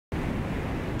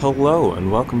Hello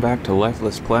and welcome back to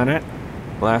Lifeless Planet.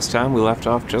 Last time we left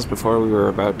off just before we were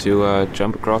about to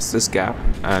jump across this gap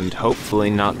and hopefully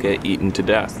not get eaten to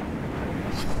death.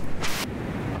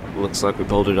 Looks like we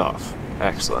pulled it off.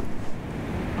 Excellent.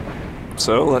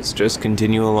 So let's just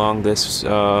continue along this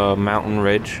mountain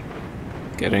ridge,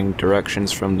 getting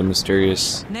directions from the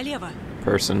mysterious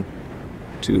person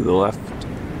to the left.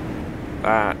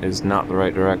 That is not the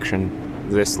right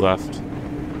direction. This left.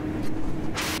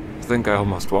 I think I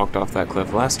almost walked off that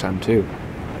cliff last time too.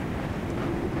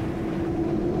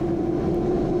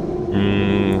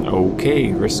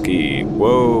 Okay, risky.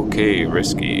 Whoa, okay,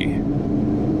 risky.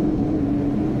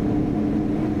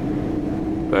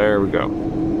 There we go.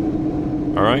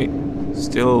 Alright,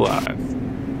 still alive.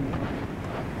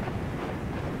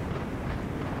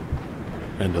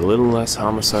 And a little less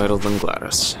homicidal than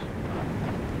Gladys.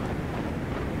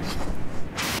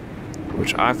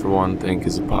 Which I, for one, think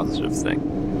is a positive thing.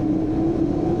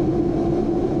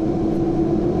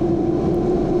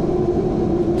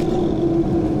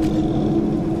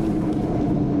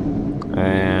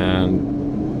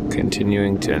 And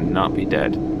continuing to not be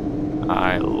dead.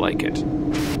 I like it.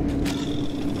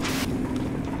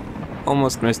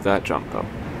 Almost missed that jump though.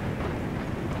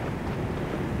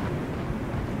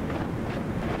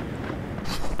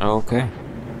 Okay.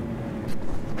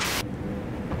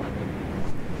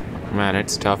 Man,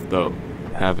 it's tough though,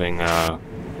 having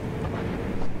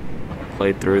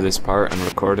played through this part and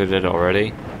recorded it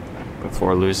already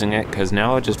before losing it, because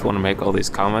now I just want to make all these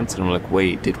comments and I'm like,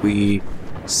 wait, did we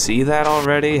see that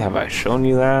already? Have I shown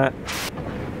you that?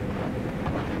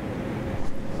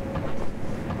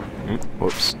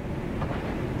 Whoops.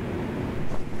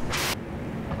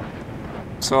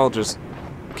 So I'll just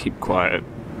keep quiet.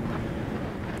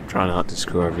 Try not to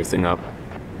screw everything up.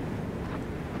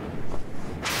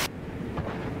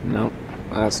 Nope,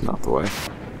 that's not the way.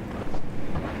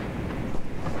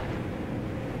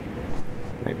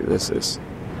 Maybe this is.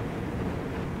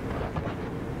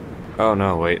 Oh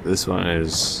no, wait, this one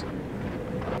is...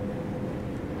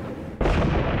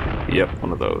 Yep,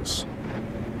 one of those.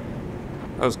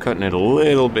 I was cutting it a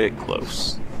little bit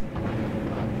close.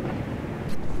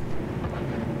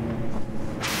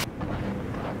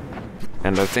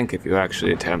 And I think if you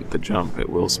actually attempt the jump, it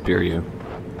will spear you.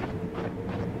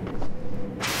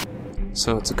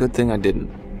 So it's a good thing I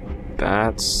didn't.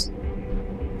 That's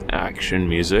action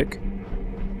music.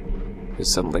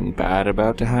 Is something bad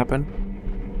about to happen?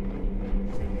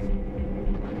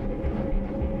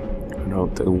 I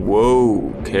don't think.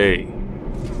 Whoa, okay.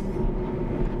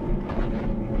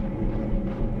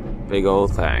 Big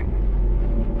old thing.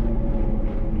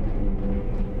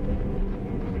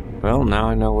 Well, now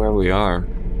I know where we are.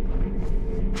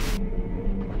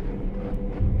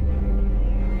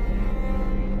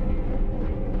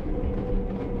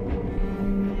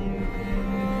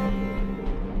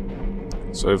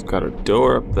 So we've got a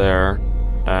door up there,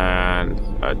 and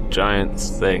a giant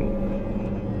thing.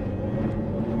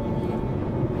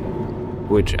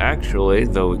 Which actually,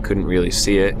 though we couldn't really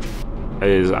see it,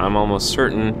 is, I'm almost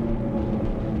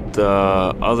certain,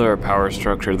 the other power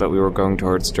structure that we were going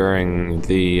towards during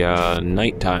the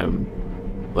nighttime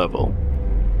level.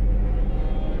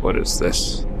 What is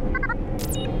this?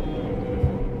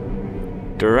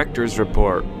 Director's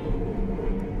Report.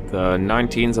 The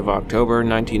 19th of October,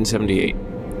 1978.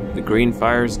 The green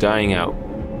fire's dying out.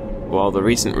 While the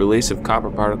recent release of copper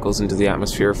particles into the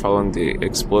atmosphere following the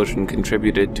explosion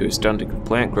contributed to a stunting of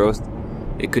plant growth,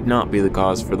 it could not be the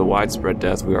cause for the widespread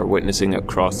death we are witnessing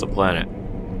across the planet.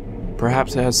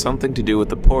 Perhaps it has something to do with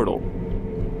the portal.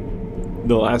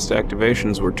 The last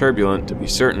activations were turbulent, to be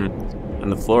certain,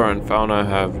 and the flora and fauna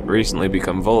have recently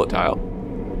become volatile.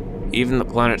 Even the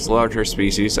planet's larger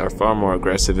species are far more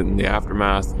aggressive in the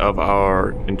aftermath of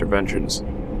our interventions.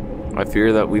 I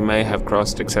fear that we may have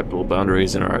crossed acceptable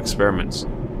boundaries in our experiments.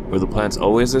 Were the plants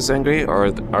always this angry, or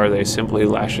are they simply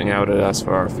lashing out at us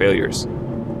for our failures?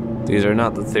 These are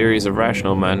not the theories of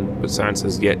rational men, but science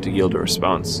has yet to yield a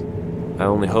response. I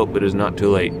only hope it is not too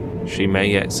late. She may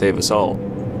yet save us all.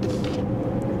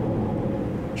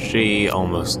 She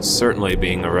almost certainly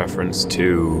being a reference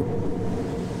to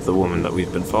the woman that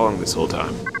we've been following this whole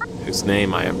time, whose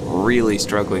name I am really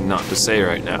struggling not to say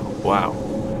right now. Wow.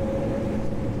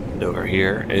 And over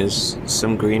here is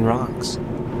some green rocks.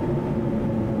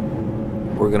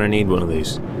 We're gonna need one of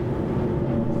these.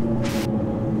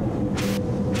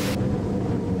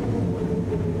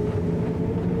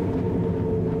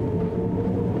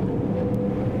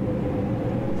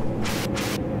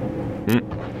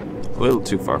 A little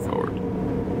too far forward.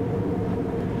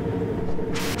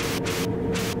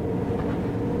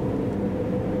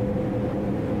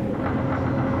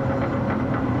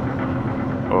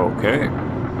 Okay.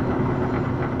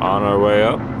 On our way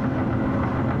up.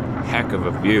 Heck of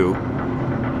a view.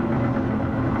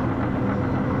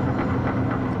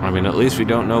 I mean, at least we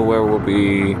don't know where we'll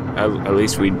be. At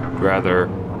least we'd rather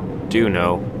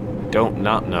don't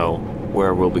not know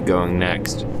where we'll be going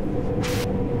next.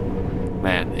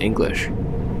 Man, English.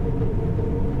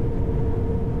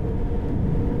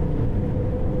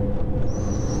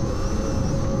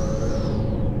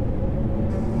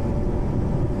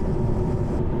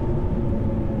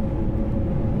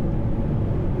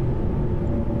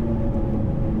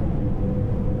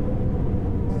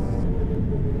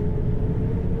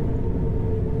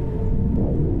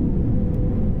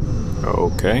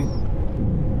 Okay.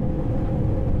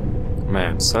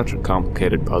 Man, such a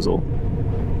complicated puzzle.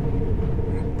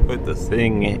 Put the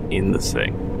thing in the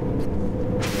thing.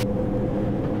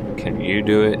 Can you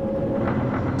do it?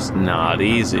 It's not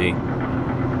easy.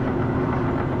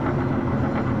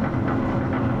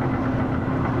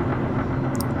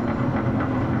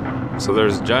 So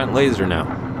there's a giant laser now.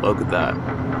 Look at that.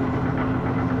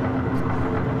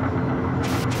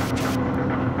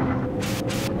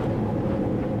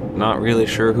 Not really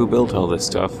sure who built all this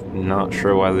stuff. Not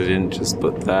sure why they didn't just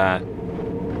put that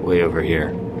way over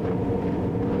here.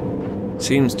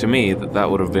 Seems to me that that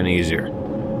would have been easier.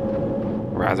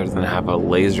 Rather than have a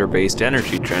laser-based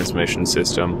energy transmission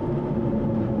system.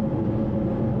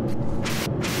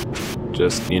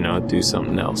 Just, you know, do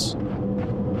something else.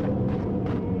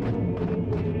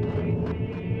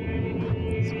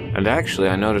 And actually,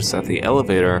 I noticed that the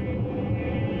elevator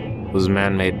was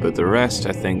man-made, but the rest,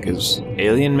 I think, is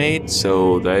alien-made,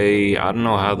 so I don't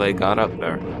know how they got up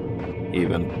there,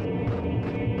 even.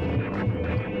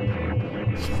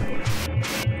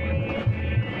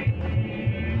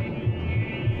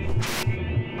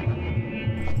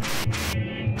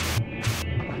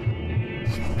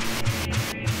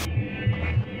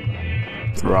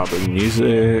 Throbbing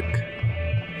music.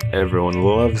 Everyone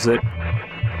loves it.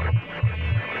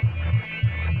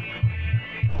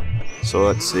 So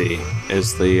let's see,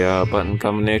 is the button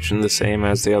combination the same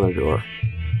as the other door?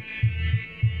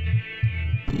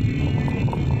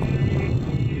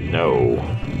 No.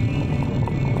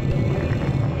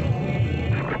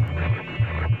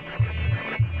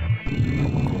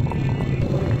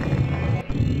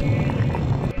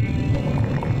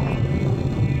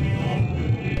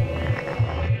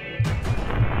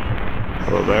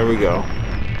 Well, there we go.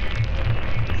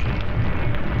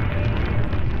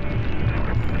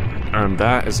 And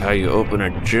that is how you open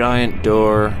a giant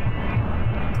door.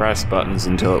 Press buttons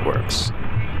until it works.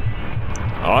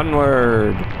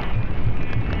 Onward!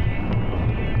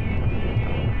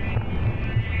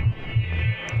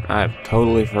 I've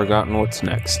totally forgotten what's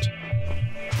next.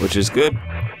 Which is good.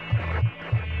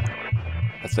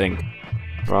 I think.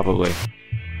 Probably.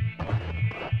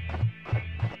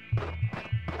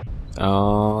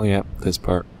 Oh, yep, this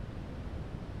part.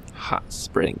 Hot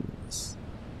springs.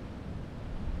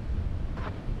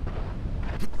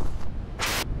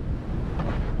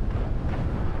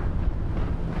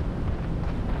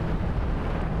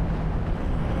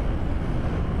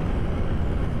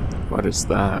 What is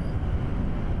that?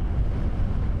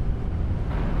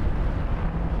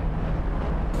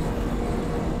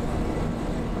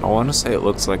 I want to say it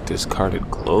looks like discarded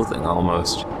clothing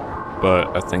almost,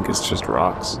 but I think it's just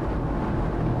rocks.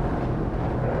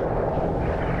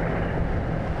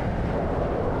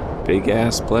 Big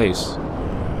ass place.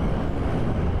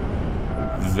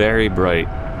 Very bright.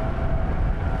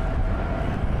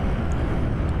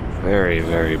 Very,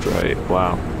 very bright.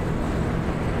 Wow.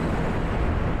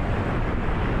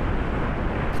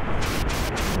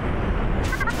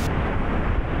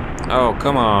 Oh,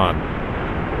 come on.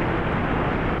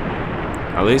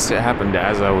 At least it happened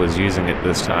as I was using it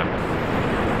this time.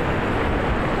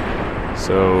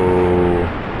 So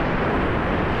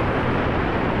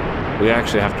we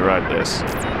actually have to ride this.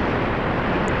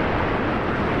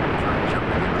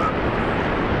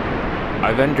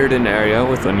 I've entered an area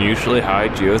with unusually high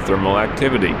geothermal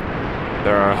activity.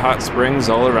 There are hot springs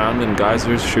all around and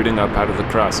geysers shooting up out of the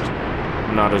crust.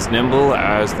 Not as nimble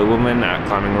as the woman at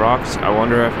climbing rocks, I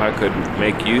wonder if I could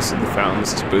make use of the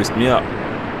fountains to boost me up.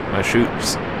 My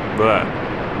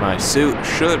suit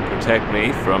should protect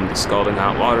me from the scalding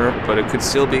hot water, but it could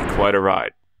still be quite a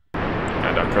ride.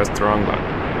 And I pressed the wrong button.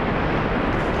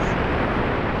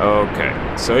 Okay,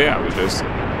 so yeah, we just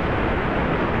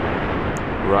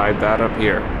ride that up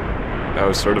here. That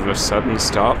was sort of a sudden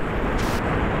stop,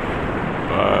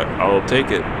 but I'll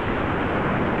take it.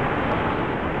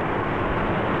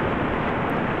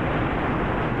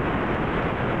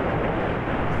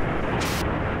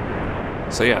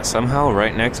 So yeah, somehow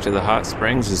right next to the hot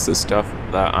springs is the stuff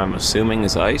that I'm assuming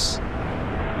is ice.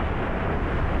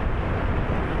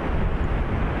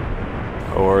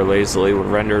 Or lazily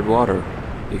rendered water.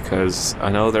 Because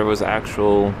I know there was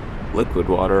actual liquid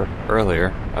water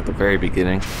earlier, at the very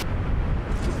beginning.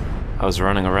 I was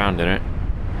running around in it.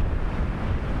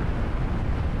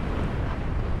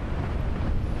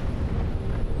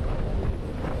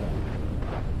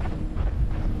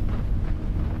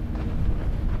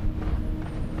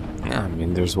 Yeah, I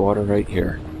mean, there's water right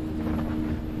here.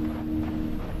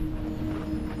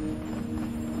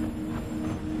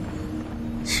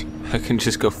 I can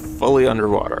just go fully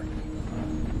underwater.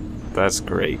 That's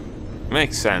great.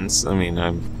 Makes sense. I mean,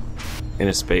 I'm in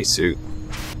a spacesuit.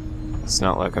 It's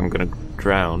not like I'm gonna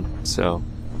drown, so...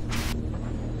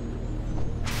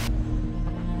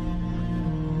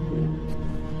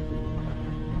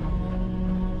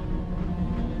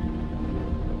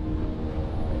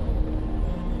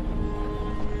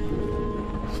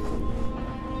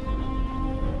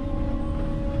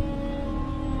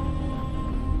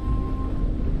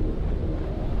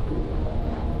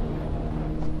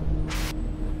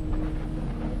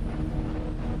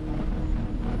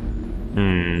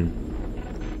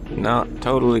 Not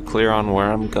totally clear on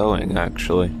where I'm going,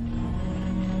 actually.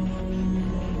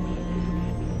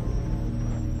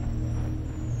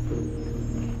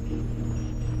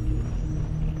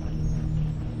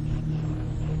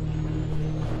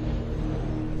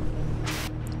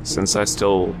 Since I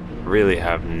still really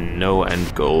have no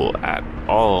end goal at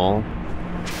all,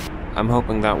 I'm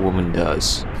hoping that woman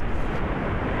does.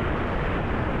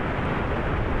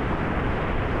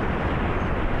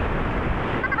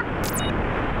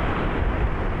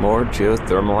 More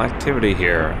geothermal activity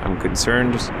here. I'm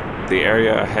concerned the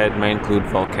area ahead may include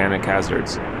volcanic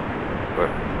hazards.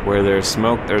 Where there's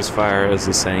smoke, there's fire, as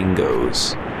the saying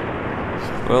goes.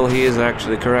 Well, he is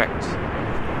actually correct.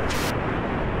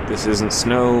 This isn't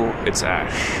snow, it's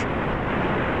ash.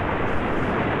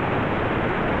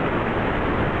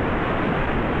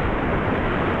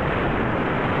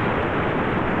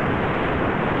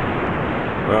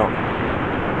 Well...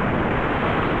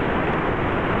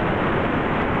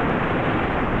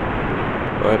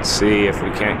 let's see if we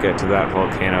can't get to that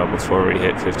volcano before we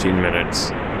hit 15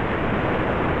 minutes.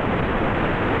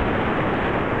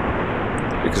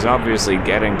 Because obviously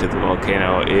getting to the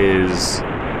volcano is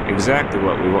exactly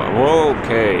what we want. Whoa,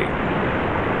 okay.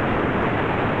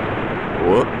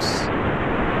 Whoops.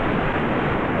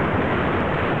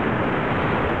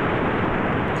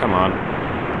 Come on.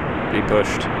 Be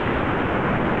pushed.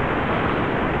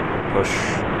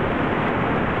 Push.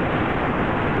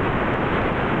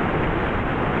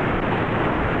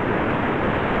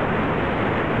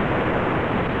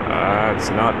 It's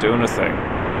not doing a thing.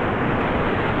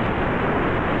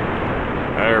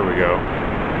 There we go.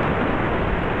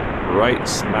 Right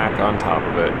smack on top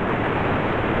of it.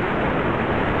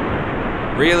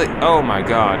 Really? Oh my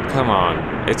god, come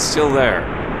on. It's still there.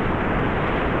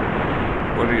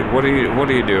 What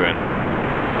are you doing?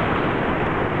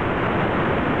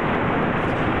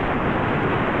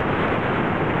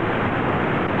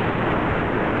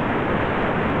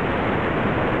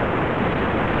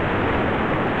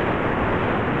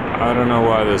 I don't know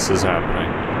why this is happening.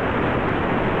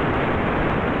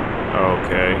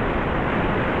 Okay.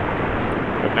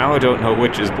 But now I don't know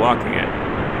which is blocking it.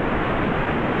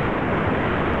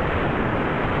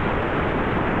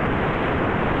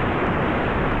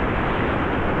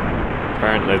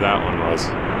 Apparently that one was.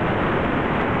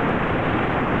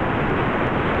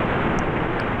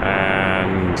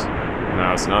 And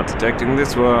now it's not detecting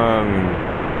this one.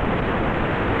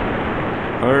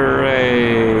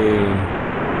 Hooray!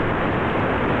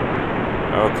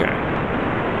 Okay.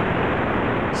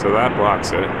 So that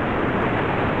blocks it.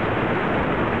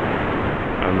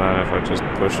 And then if I just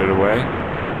push it away,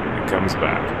 it comes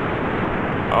back.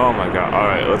 Oh my god.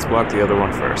 Alright, let's block the other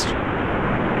one first.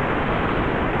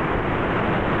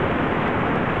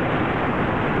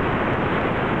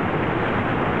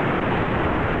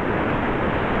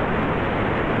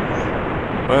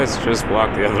 Let's just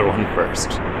block the other one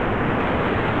first.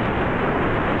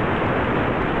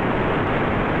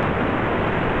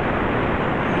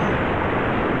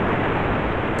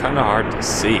 Kinda hard to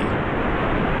see.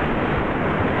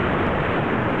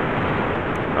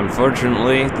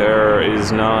 Unfortunately, there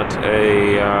is not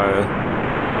a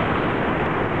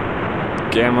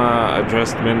gamma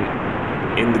adjustment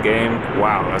in the game.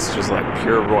 Wow, that's just like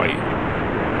pure white.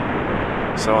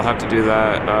 So I'll have to do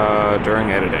that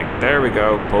during editing. There we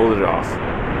go, pulled it off.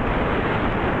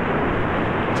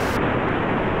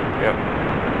 Yep.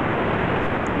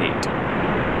 Neat.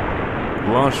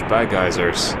 Launched by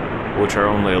geysers. which are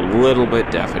only a little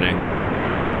bit deafening.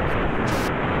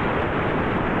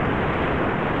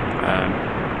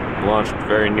 And launched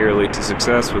very nearly to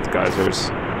success with geysers.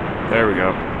 There we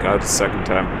go. Got it the second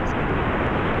time.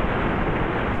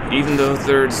 Even though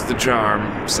third's the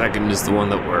charm, second is the one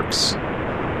that works.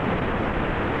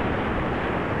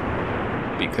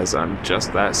 Because I'm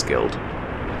just that skilled.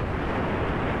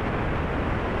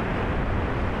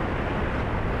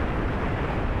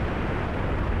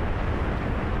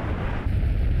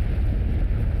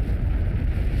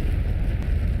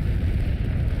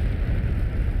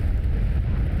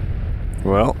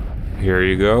 Well, here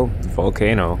you go, the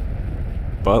volcano.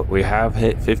 But we have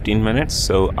hit 15 minutes,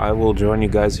 so I will join you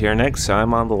guys here next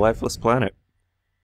time on the Lifeless Planet.